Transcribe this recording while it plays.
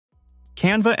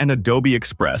Canva and Adobe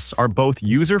Express are both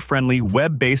user-friendly,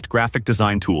 web-based graphic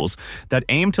design tools that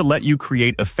aim to let you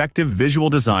create effective visual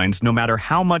designs no matter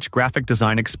how much graphic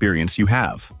design experience you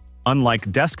have.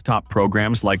 Unlike desktop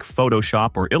programs like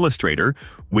Photoshop or Illustrator,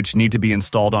 which need to be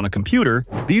installed on a computer,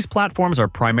 these platforms are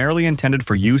primarily intended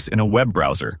for use in a web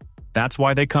browser. That's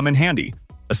why they come in handy,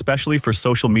 especially for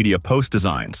social media post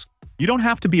designs. You don't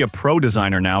have to be a pro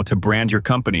designer now to brand your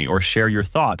company or share your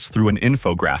thoughts through an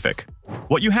infographic.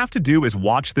 What you have to do is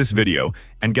watch this video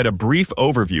and get a brief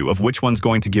overview of which one's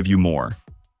going to give you more.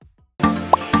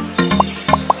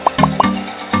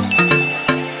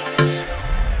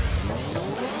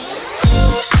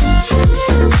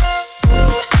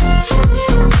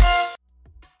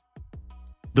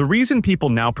 The reason people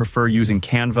now prefer using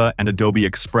Canva and Adobe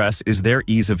Express is their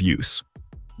ease of use.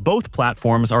 Both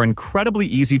platforms are incredibly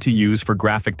easy to use for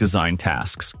graphic design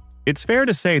tasks. It's fair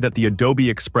to say that the Adobe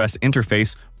Express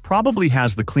interface probably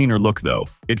has the cleaner look though.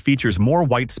 It features more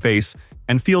white space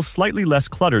and feels slightly less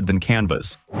cluttered than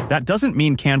Canva's. That doesn't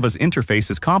mean Canva's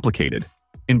interface is complicated.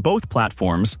 In both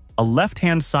platforms, a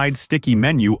left-hand side sticky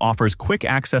menu offers quick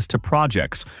access to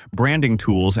projects, branding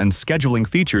tools, and scheduling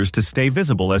features to stay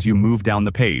visible as you move down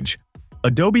the page.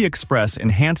 Adobe Express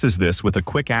enhances this with a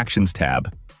Quick Actions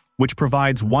tab, which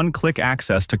provides one-click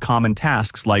access to common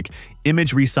tasks like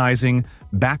image resizing,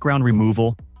 background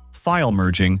removal, file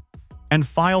merging, and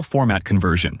file format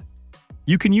conversion.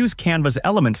 You can use Canva's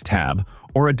Elements tab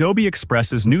or Adobe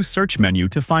Express's new search menu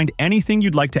to find anything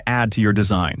you'd like to add to your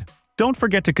design. Don't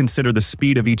forget to consider the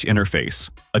speed of each interface.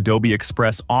 Adobe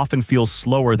Express often feels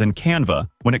slower than Canva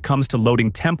when it comes to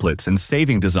loading templates and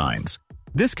saving designs.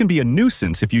 This can be a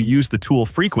nuisance if you use the tool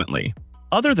frequently.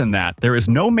 Other than that, there is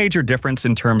no major difference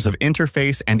in terms of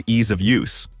interface and ease of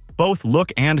use. Both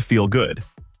look and feel good.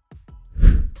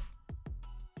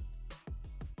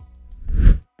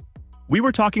 We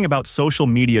were talking about social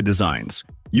media designs.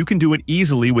 You can do it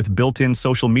easily with built-in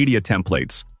social media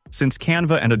templates. Since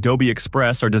Canva and Adobe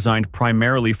Express are designed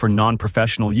primarily for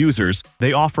non-professional users,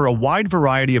 they offer a wide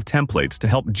variety of templates to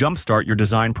help jumpstart your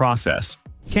design process.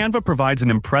 Canva provides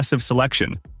an impressive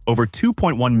selection, over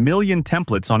 2.1 million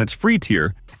templates on its free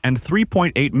tier and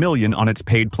 3.8 million on its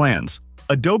paid plans.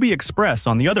 Adobe Express,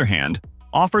 on the other hand,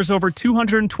 offers over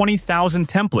 220,000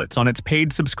 templates on its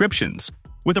paid subscriptions,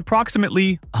 with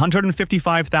approximately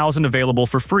 155,000 available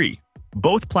for free.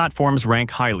 Both platforms rank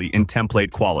highly in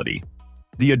template quality.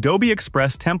 The Adobe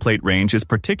Express template range is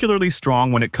particularly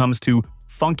strong when it comes to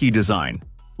funky design.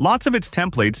 Lots of its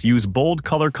templates use bold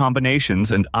color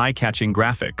combinations and eye-catching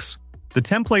graphics. The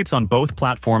templates on both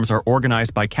platforms are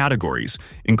organized by categories,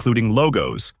 including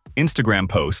logos, Instagram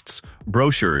posts,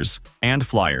 brochures, and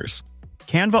flyers.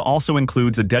 Canva also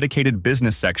includes a dedicated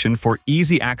business section for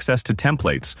easy access to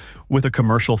templates with a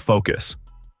commercial focus.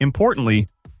 Importantly,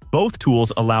 both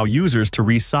tools allow users to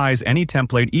resize any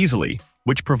template easily,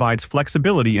 which provides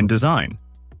flexibility in design.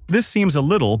 This seems a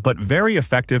little but very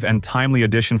effective and timely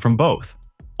addition from both.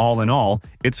 All in all,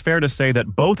 it's fair to say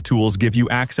that both tools give you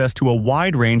access to a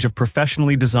wide range of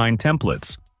professionally designed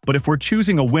templates. But if we're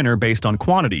choosing a winner based on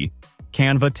quantity,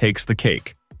 Canva takes the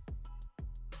cake.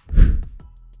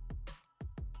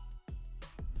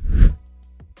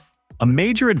 A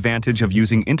major advantage of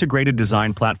using integrated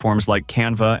design platforms like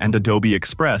Canva and Adobe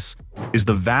Express is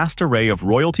the vast array of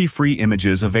royalty-free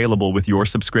images available with your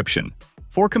subscription.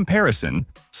 For comparison,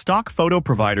 stock photo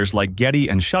providers like Getty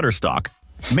and Shutterstock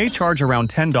may charge around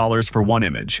 $10 for one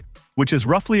image, which is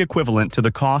roughly equivalent to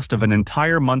the cost of an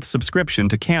entire month subscription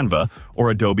to Canva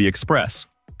or Adobe Express,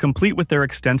 complete with their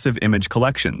extensive image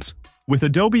collections. With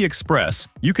Adobe Express,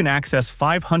 you can access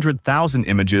 500,000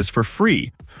 images for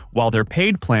free, while their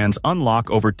paid plans unlock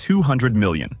over 200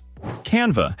 million.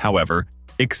 Canva, however,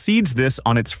 exceeds this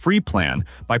on its free plan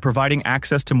by providing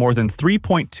access to more than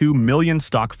 3.2 million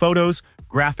stock photos,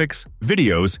 graphics,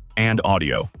 videos, and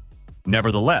audio.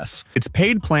 Nevertheless, its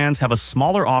paid plans have a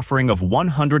smaller offering of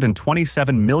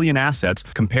 127 million assets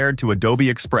compared to Adobe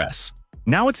Express.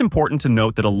 Now it's important to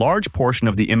note that a large portion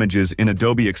of the images in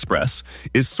Adobe Express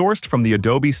is sourced from the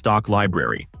Adobe Stock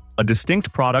Library, a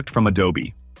distinct product from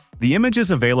Adobe. The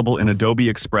images available in Adobe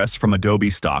Express from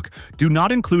Adobe Stock do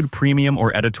not include premium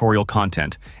or editorial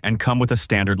content and come with a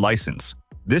standard license.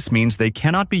 This means they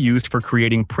cannot be used for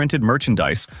creating printed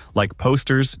merchandise like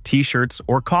posters, t-shirts,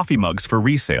 or coffee mugs for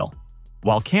resale.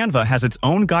 While Canva has its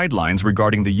own guidelines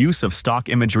regarding the use of stock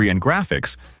imagery and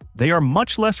graphics, they are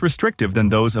much less restrictive than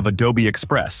those of Adobe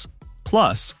Express.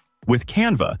 Plus, with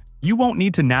Canva, you won't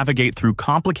need to navigate through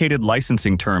complicated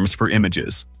licensing terms for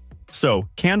images. So,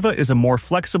 Canva is a more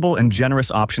flexible and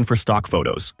generous option for stock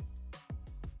photos.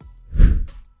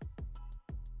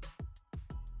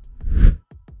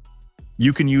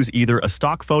 You can use either a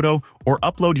stock photo or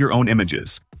upload your own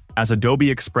images, as Adobe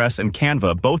Express and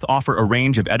Canva both offer a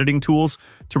range of editing tools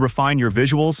to refine your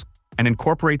visuals and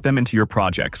incorporate them into your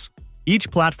projects. Each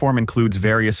platform includes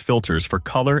various filters for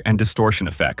color and distortion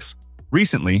effects.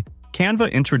 Recently,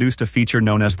 Canva introduced a feature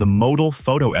known as the Modal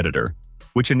Photo Editor,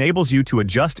 which enables you to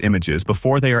adjust images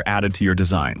before they are added to your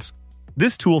designs.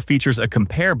 This tool features a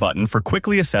compare button for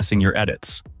quickly assessing your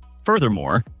edits.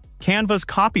 Furthermore, Canva's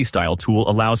Copy Style tool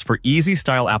allows for easy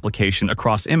style application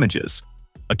across images,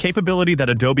 a capability that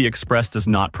Adobe Express does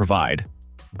not provide.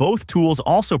 Both tools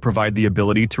also provide the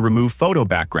ability to remove photo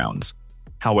backgrounds.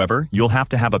 However, you'll have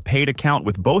to have a paid account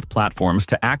with both platforms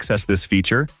to access this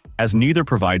feature, as neither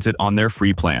provides it on their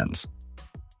free plans.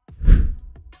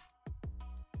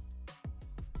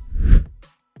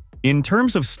 In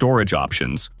terms of storage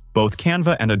options, both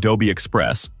Canva and Adobe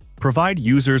Express provide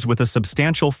users with a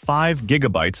substantial 5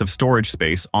 GB of storage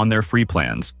space on their free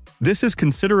plans. This is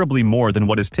considerably more than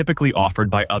what is typically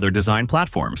offered by other design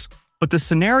platforms. But the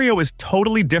scenario is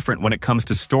totally different when it comes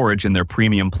to storage in their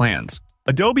premium plans.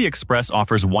 Adobe Express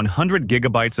offers 100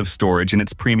 GB of storage in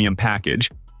its premium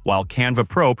package, while Canva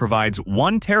Pro provides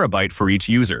 1 TB for each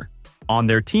user. On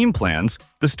their team plans,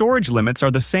 the storage limits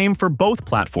are the same for both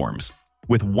platforms,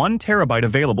 with 1 TB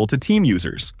available to team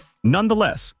users.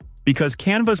 Nonetheless, because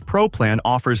Canva's Pro plan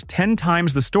offers 10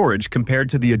 times the storage compared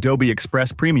to the Adobe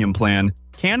Express Premium plan,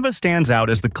 Canva stands out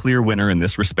as the clear winner in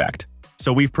this respect.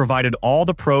 So we've provided all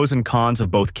the pros and cons of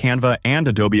both Canva and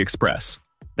Adobe Express.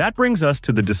 That brings us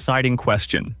to the deciding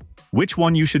question: which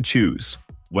one you should choose?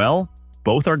 Well,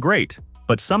 both are great,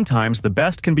 but sometimes the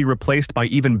best can be replaced by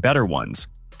even better ones.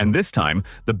 And this time,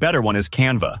 the better one is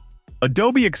Canva.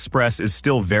 Adobe Express is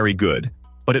still very good,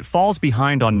 but it falls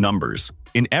behind on numbers.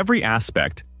 In every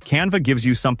aspect, Canva gives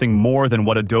you something more than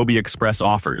what Adobe Express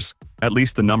offers. At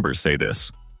least the numbers say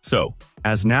this. So,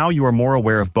 as now you are more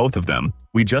aware of both of them,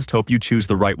 we just hope you choose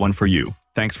the right one for you.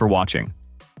 Thanks for watching.